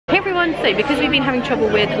everyone. So because we've been having trouble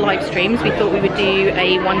with live streams, we thought we would do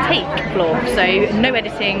a one take vlog. So no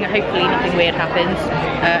editing, hopefully nothing weird happens,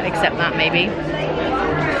 except that maybe.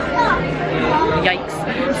 Yikes.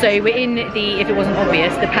 So we're in the, if it wasn't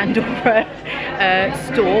obvious, the Pandora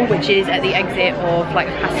store, which is at the exit of like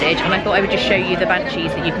a passage, and I thought I would just show you the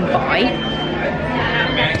banshees that you can buy.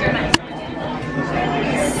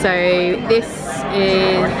 So this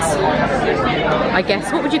is, I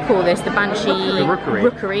guess, what would you call this? The Banshee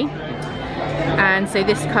Rookery. And so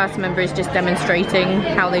this cast member is just demonstrating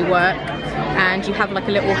how they work, and you have like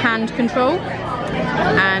a little hand control,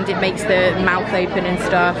 and it makes the mouth open and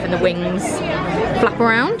stuff, and the wings flap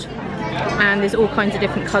around. And there's all kinds of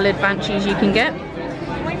different coloured banshees you can get.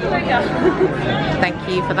 Thank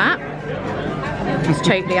you for that. It's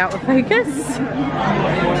totally out of focus.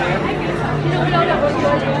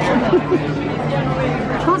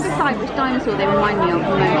 I can't decide which dinosaur they remind me of the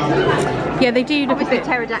most. Yeah, they do look obviously a bit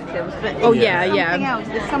pterodactyls, but oh yeah, something else.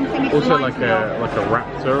 There's something it also reminds like a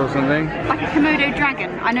raptor or something. Like a Komodo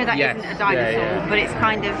dragon. I know that isn't a dinosaur, but it's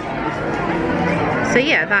kind of. So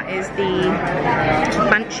yeah, that is the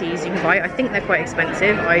banshees you can buy. I think they're quite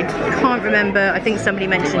expensive. I can't remember. I think somebody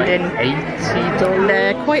mentioned in $80.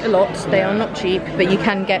 They're quite a lot. They are not cheap, but you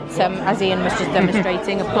can get some, as Ian was just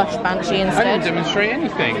demonstrating, a plush banshee instead. I didn't demonstrate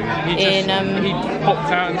anything. He popped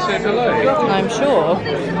out and said hello. I'm sure.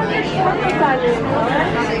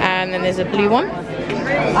 And then there's a blue one.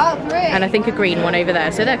 Oh, great. And I think a green one over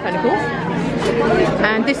there. So they're kind of cool.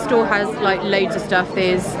 And this store has like loads of stuff.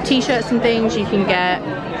 There's t-shirts and things you can get,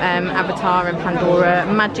 Avatar and Pandora,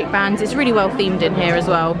 magic bands. It's really well themed in here as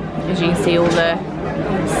well. As you can see, all the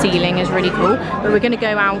ceiling is really cool. But we're going to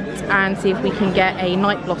go out and see if we can get a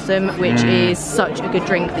Night Blossom, which is such a good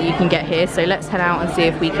drink that you can get here. So let's head out and see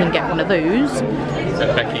if we can get one of those. So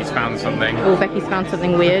Becky's found something. Oh, Becky's found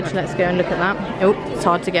something weird. Let's go and look at that. Oh, it's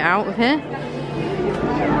hard to get out of here.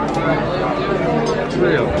 It's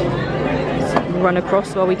real. Run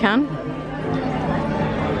across while we can.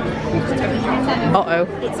 Uh-oh.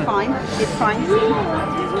 It's fine. It's fine.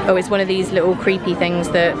 Oh, it's one of these little creepy things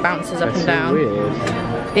that bounces up and down. Weird.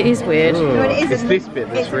 It is weird. No, it is it's this bit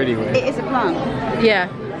that's really weird. It is a plant. Yeah.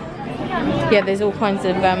 Yeah, there's all kinds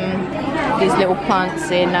of these little plants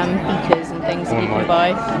in beakers and things that you can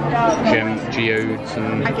buy. Geodes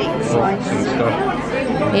and rocks and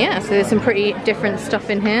stuff. Yeah, so there's some pretty different stuff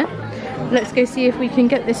in here. Let's go see if we can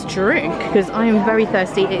get this drink, because I am very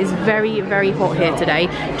thirsty. It is very, very hot here today.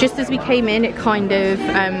 Just as we came in, it kind of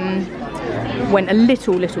went a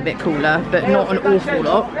little bit cooler, but not an awful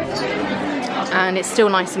lot. And it's still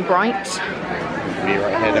nice and bright.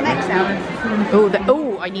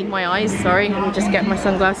 Oh, I need my eyes, sorry. Let me just get my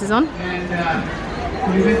sunglasses on.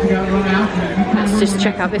 Let's just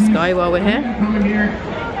check out this guy while we're here.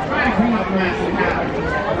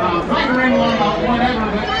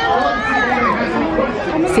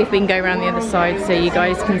 See if we can go around the other side so you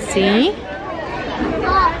guys can see.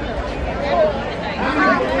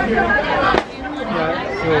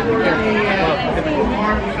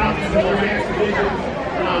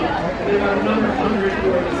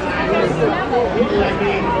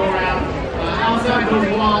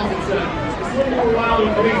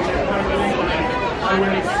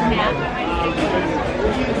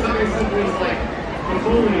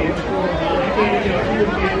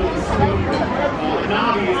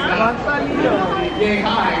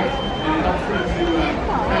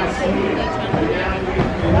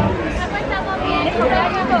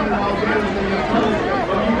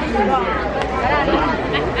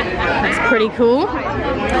 That's pretty cool.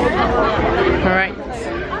 Alright.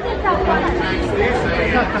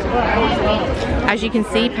 As you can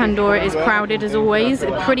see, Pandora is crowded as always.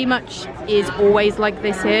 It pretty much is always like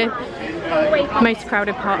this here. Most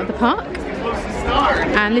crowded part of the park.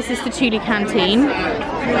 And this is the Thule Canteen.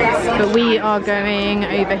 But we are going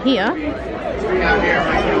over here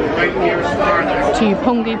to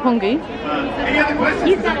Pongu Pongu. Any other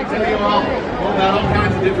questions? I can tell you all about all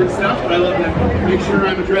kinds of different stuff, but I love to make sure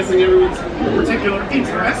I'm addressing everyone's particular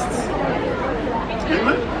interests.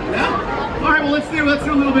 Anyone? No? All right, well let's do a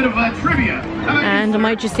little bit of trivia. And I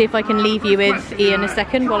might just see if I can leave you with Ian a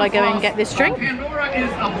second while I go and get this drink. Pandora is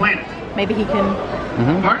a planet. Maybe he can.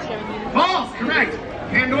 False, correct.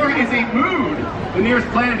 Pandora is a moon. The nearest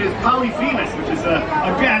planet is Polyphemus, which is a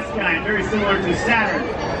gas giant, very similar to Saturn,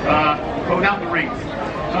 but without the rings.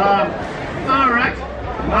 All right.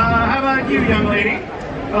 How about you, young lady?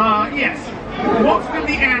 Yes. Most of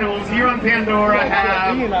the animals here on Pandora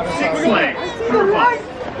have 6 legs. True or false?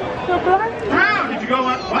 True. Did you go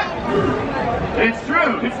on? What? It's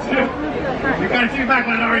true. It's true. You got to take it back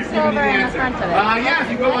when I'd already given you the answer. Yeah, if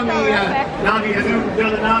you go on the Navi, have you been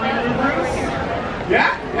on the Navi?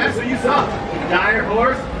 up. Dire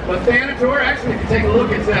horse, but Thanator, actually, if you take a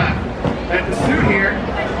look at the suit here,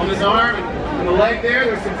 on his arm and the leg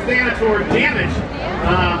there's some Thanator damage.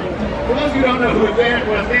 For those who don't know what a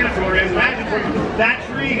Thanator is, imagine from that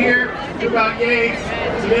tree here to about yay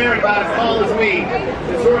to there, about as tall as me.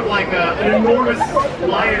 It's sort of like an enormous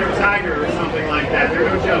lion or tiger or something like that. They're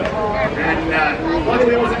no joke. And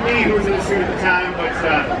luckily it wasn't me who was in the suit at the time, but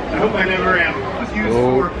I hope I never am.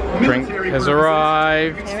 Drink has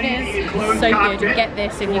arrived. There it is. So good. Get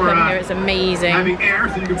this if you come here. It's amazing.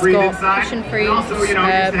 It's got passion fruit,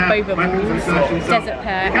 boba balls, desert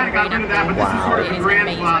pear, and green apple. Wow. It is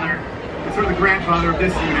amazing. It's sort of the grandfather of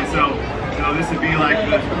this unit, so this would be like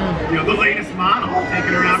the latest model,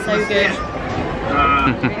 taking around so good.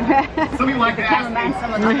 Something like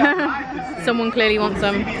that. Someone clearly wants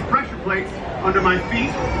some. These pressure plates under my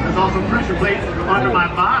feet. There's also pressure plates under my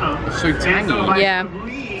bottom. It's so tangy. Yeah.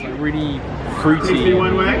 It's really fruity. Takes me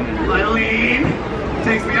one way. I lean.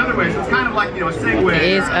 Takes me the other way. So it's kind of like a segue. It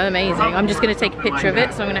is amazing. I'm just going to take a picture of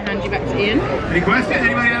it, so I'm going to hand you back to Ian. Any questions?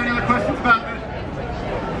 Anybody have any other questions about this?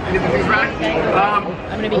 Anything's right?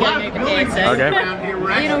 I'm going to be going over here, so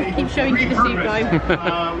Ian, keep showing you the suit guy.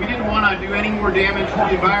 We didn't want to do any more damage to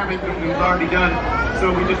the environment than was already done,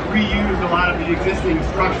 so we just reused a lot of the existing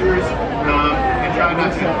structures and tried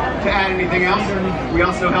not to add anything else. We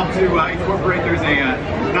also helped to incorporate, there's a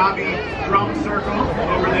Navi drum circle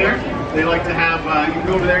over there. They like to have, you can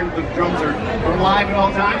go over there, the drums are live at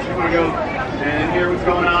all times. You want to go and hear what's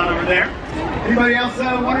going on over there. Anybody else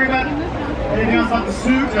wondering about anything else about the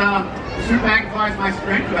suit? The suit magnifies my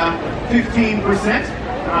strength 15%,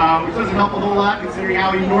 which doesn't help a whole lot considering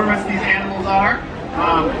how enormous these animals are.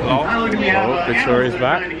 Victoria's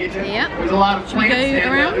back. Yeah. There's a lot of plants. Should we go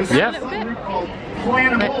around a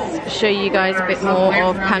little bit? Let's show you guys a bit more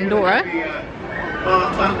of Pandora.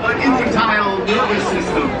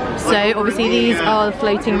 So obviously these are the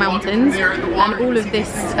floating mountains, and all of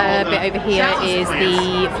this bit over here is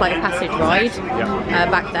the Flight of Passage ride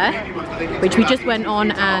back there, which we just went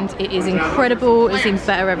on, and it is incredible. It seems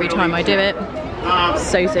better every time I do it.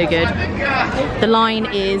 So good. The line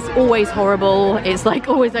is always horrible. It's like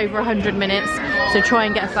always over 100 minutes, so try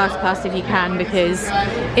and get a fast pass if you can, because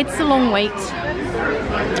it's a long wait,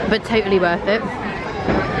 but totally worth it.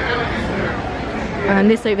 And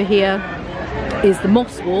this over here is the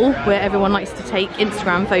Moss Wall, where everyone likes to take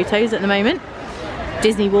Instagram photos at the moment.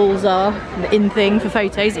 Disney walls are the in thing for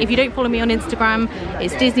photos. If you don't follow me on Instagram,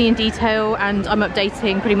 it's Disney in Detail, and I'm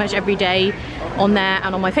updating pretty much every day on there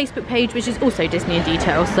and on my Facebook page, which is also Disney in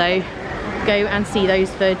Detail. So go and see those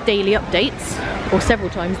for daily updates, or several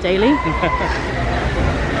times daily.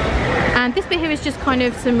 And this bit here is just kind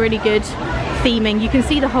of some really good theming. You can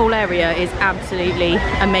see the whole area is absolutely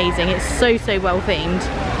amazing. It's so well themed.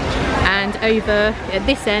 And over at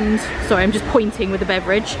this end, sorry I'm just pointing with a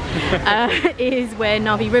beverage, is where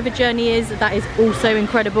Navi River Journey is. That is also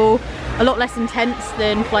incredible. A lot less intense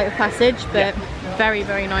than Flight of Passage, but very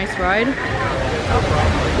nice ride.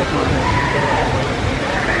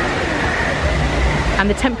 And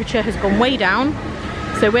the temperature has gone way down,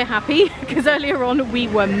 so we're happy, because earlier on we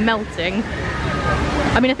were melting.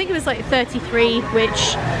 I mean, I think it was like 33,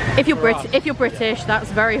 which if you're British,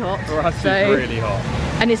 that's very hot. For us, it's really hot.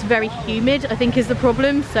 And it's very humid, I think, is the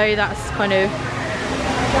problem. So that's kind of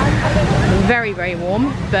very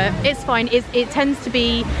warm, but it's fine. It tends to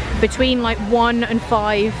be between like 1 and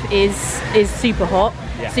 5 is super hot.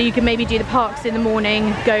 Yeah. So you can maybe do the parks in the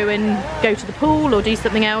morning, go to the pool or do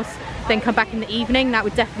something else, then come back in the evening. That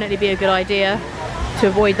would definitely be a good idea to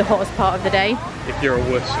avoid the hottest part of the day. If you're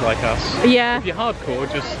a wuss like us. Yeah. If you're hardcore,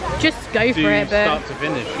 just go for it. But start to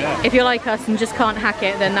finish, yeah. If you're like us and just can't hack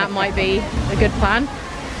it, then that might be a good plan.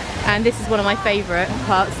 And this is one of my favourite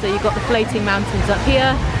parts. So you've got the floating mountains up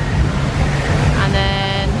here, and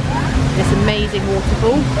then this amazing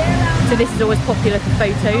waterfall. So this is always popular for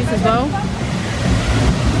photos as well.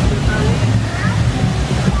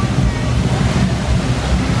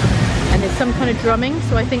 And there's some kind of drumming,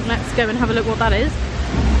 so I think let's go and have a look what that is.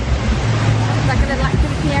 It's like a little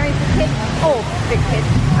activity area for kids, or big kids,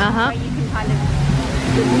 where you can kind of,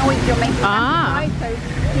 the noise you're making outside, so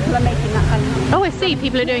people are making that kind of noise. Oh, I see,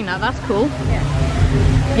 people are doing that, that's cool.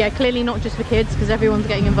 Yeah, clearly not just for kids, because everyone's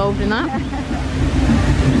getting involved in that.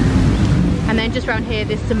 And then just around here,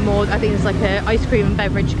 there's some more, I think there's like an ice cream and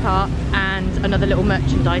beverage cart and another little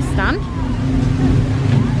merchandise stand.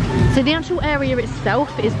 So the actual area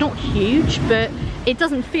itself is not huge, but it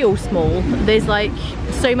doesn't feel small. There's like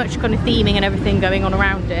so much kind of theming and everything going on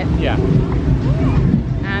around it. Yeah.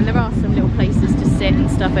 And there are some little places to sit and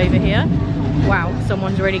stuff over here. Wow,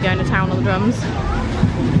 someone's really going to town on the drums.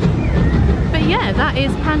 But yeah, yeah, that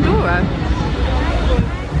is Pandora.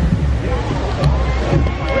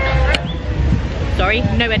 Sorry,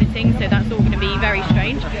 no editing, so that's all going to be very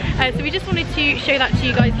strange. So we just wanted to show that to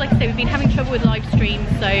you guys. Like I say, we've been having trouble with live streams,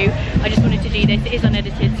 so I just wanted to do this. It is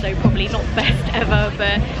unedited, so probably not best ever,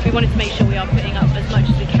 but we wanted to make sure we are putting up as much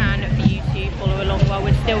as we can for you to follow along while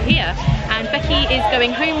we're still here. And Becky is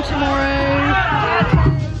going home tomorrow.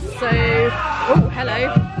 So, oh, hello.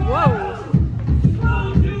 Whoa.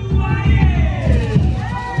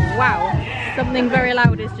 Wow, something very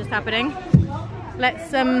loud is just happening.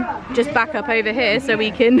 Let's just back up over here so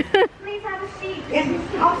we can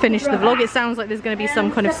finish the vlog. It sounds like there's going to be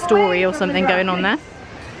some kind of story or something going on there.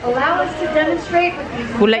 Allow us to demonstrate.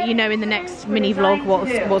 We'll let you know in the next mini vlog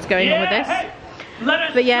what's going on with this.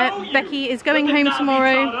 But yeah, Becky is going home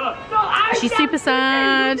tomorrow. She's super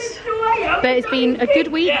sad, but it's been a good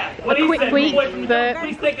week, a quick week, but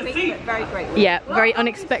Very great. yeah, very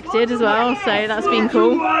unexpected as well, so that's been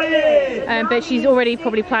cool. But she's already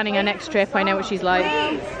probably planning her next trip. I know what she's like.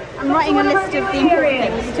 I'm writing a list of the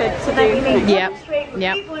important things to do.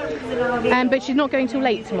 Yeah. But she's not going till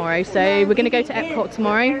late tomorrow, so we're going to go to Epcot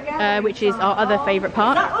tomorrow, which is our other favourite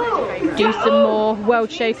park. Do some more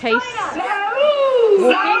World Showcase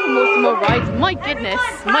walking, some more rides. My goodness.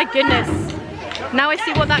 Now I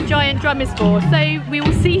see what that giant drum is for. So we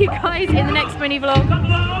will see you guys in the next mini vlog.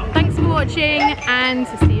 Thanks for watching and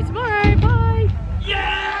see you tomorrow.